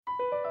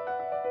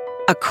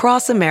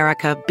Across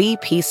America,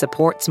 BP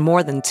supports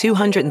more than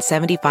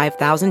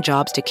 275,000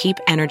 jobs to keep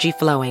energy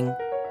flowing.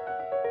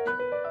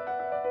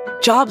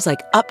 Jobs like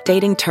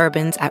updating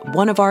turbines at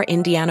one of our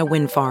Indiana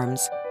wind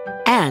farms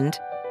and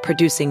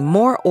producing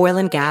more oil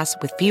and gas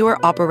with fewer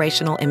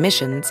operational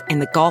emissions in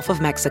the Gulf of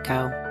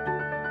Mexico.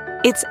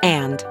 It's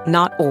and,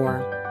 not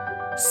or.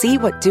 See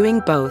what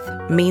doing both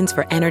means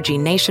for energy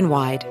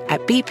nationwide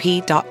at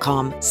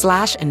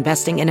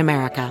bp.com/investing in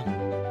America.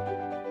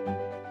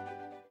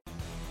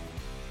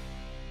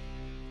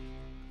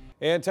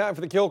 And time for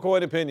the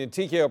Kilcoyne Opinion.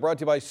 TKO brought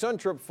to you by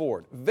Suntrip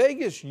Ford.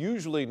 Vegas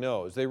usually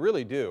knows, they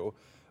really do,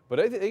 but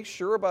are they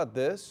sure about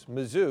this?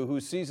 Mizzou,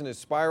 whose season is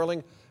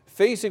spiraling,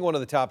 facing one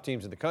of the top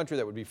teams in the country,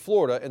 that would be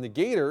Florida, and the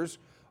Gators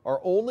are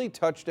only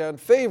touchdown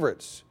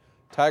favorites.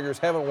 Tigers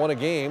haven't won a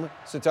game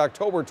since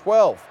October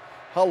 12th.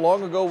 How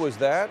long ago was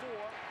that?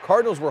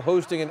 Cardinals were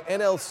hosting an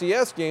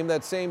NLCS game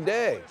that same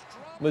day.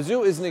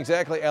 Mizzou isn't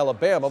exactly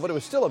Alabama, but it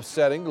was still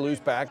upsetting to lose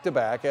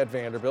back-to-back at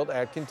Vanderbilt,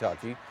 at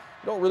Kentucky.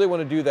 You don't really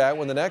want to do that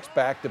when the next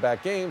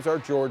back-to-back games are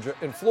Georgia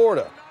and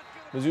Florida.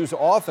 Mizzou's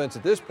offense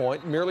at this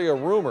point, merely a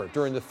rumor.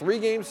 During the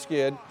three-game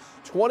skid,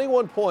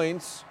 21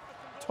 points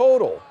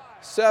total,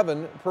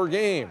 7 per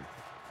game.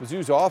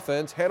 Mizzou's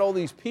offense had all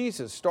these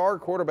pieces, star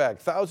quarterback,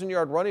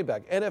 1,000-yard running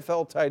back,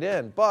 NFL tight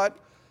end, but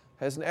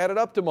hasn't added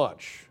up to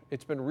much.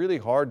 It's been really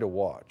hard to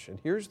watch. And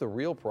here's the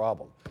real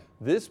problem.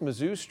 This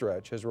Mizzou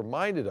stretch has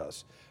reminded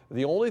us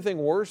the only thing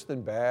worse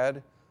than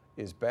bad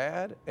is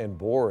bad and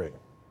boring.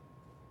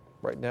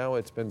 Right now,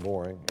 it's been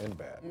boring and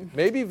bad.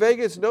 Maybe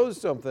Vegas knows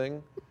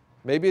something.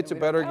 Maybe it's a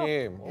better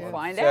game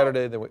on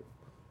Saturday than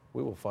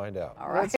we will find out. All right.